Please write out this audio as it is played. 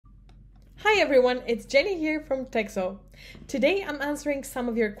Hi everyone, it's Jenny here from TexAu. Today I'm answering some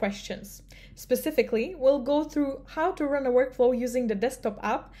of your questions. Specifically, we'll go through how to run a workflow using the desktop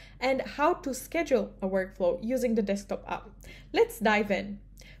app and how to schedule a workflow using the desktop app. Let's dive in.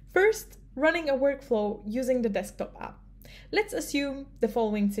 First, running a workflow using the desktop app. Let's assume the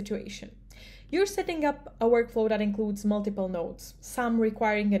following situation. You're setting up a workflow that includes multiple nodes, some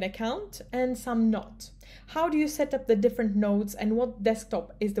requiring an account and some not. How do you set up the different nodes and what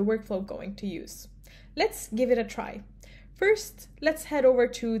desktop is the workflow going to use? Let's give it a try. First, let's head over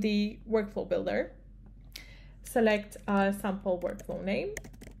to the workflow builder. Select a sample workflow name.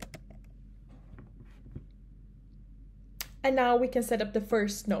 And now we can set up the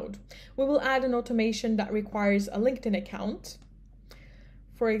first node. We will add an automation that requires a LinkedIn account.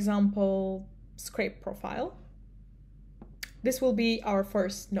 For example, scrape profile. This will be our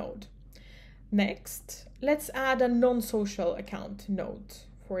first node. Next, let's add a non-social account node.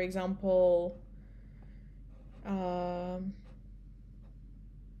 For example,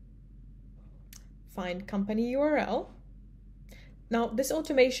 find company URL. Now, this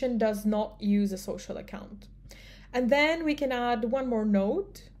automation does not use a social account. And then we can add one more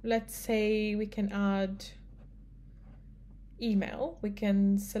node. Let's say we can add email. We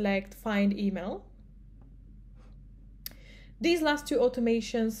can select find email. These last two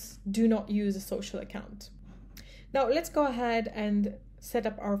automations do not use a social account. Now let's go ahead and set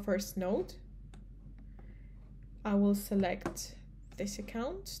up our first node. I will select this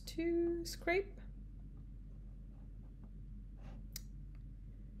account to scrape.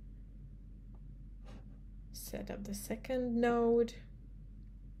 Set up the second node.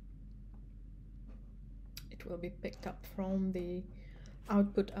 It will be picked up from the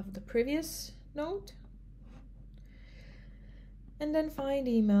output of the previous node. And then find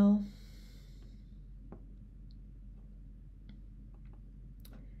email.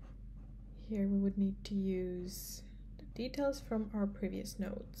 Here we would need to use the details from our previous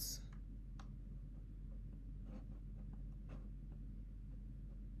nodes.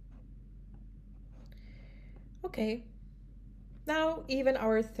 Okay, now even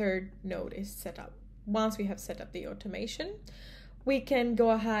our third node is set up. Once we have set up the automation, we can go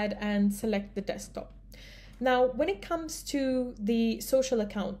ahead and select the desktop. Now, when it comes to the social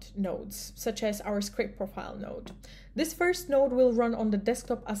account nodes, such as our scrape profile node, this first node will run on the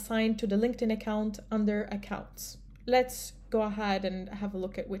desktop assigned to the LinkedIn account under accounts. Let's go ahead and have a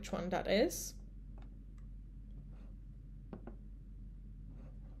look at which one that is.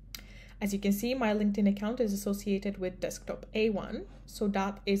 As you can see, my LinkedIn account is associated with desktop A1, so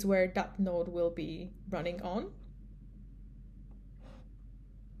that is where that node will be running on.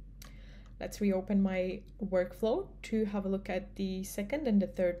 Let's reopen my workflow to have a look at the second and the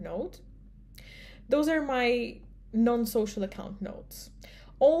third node. Those are my non-social account nodes.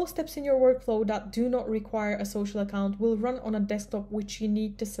 All steps in your workflow that do not require a social account will run on a desktop, which you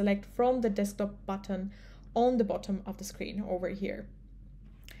need to select from the desktop button on the bottom of the screen over here.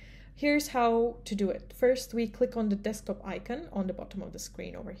 Here's how to do it. First, we click on the desktop icon on the bottom of the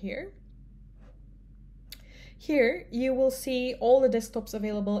screen over here. Here, you will see all the desktops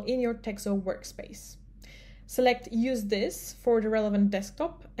available in your TexAu workspace. Select Use This for the relevant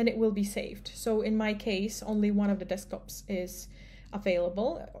desktop and it will be saved. So in my case, only one of the desktops is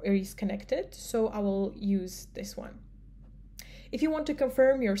available or is connected, so I will use this one. If you want to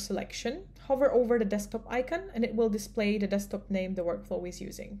confirm your selection, hover over the desktop icon and it will display the desktop name the workflow is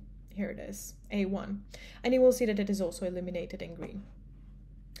using. Here it is, A1. And you will see that it is also illuminated in green.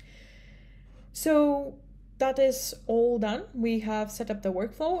 So that is all done. We have set up the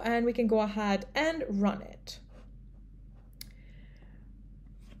workflow and we can go ahead and run it.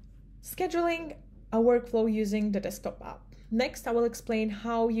 Scheduling a workflow using the desktop app. Next, I will explain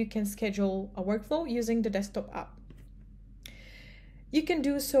how you can schedule a workflow using the desktop app. You can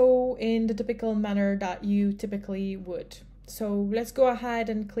do so in the typical manner that you typically would. So let's go ahead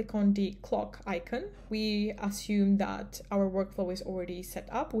and click on the clock icon. We assume that our workflow is already set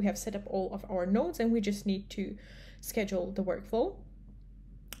up. We have set up all of our nodes and we just need to schedule the workflow.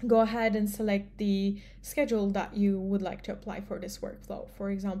 Go ahead and select the schedule that you would like to apply for this workflow. For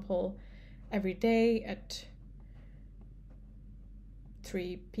example, every day at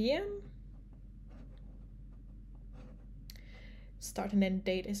 3 p.m. Start and end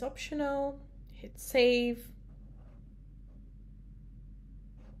date is optional. Hit save.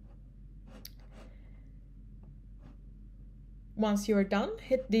 Once you're done,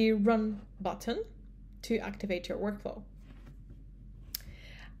 hit the Run button to activate your workflow.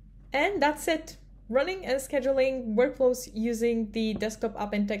 And that's it. Running and scheduling workflows using the desktop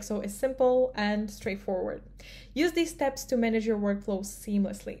app in TexAu is simple and straightforward. Use these steps to manage your workflows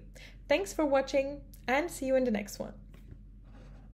seamlessly. Thanks for watching and see you in the next one.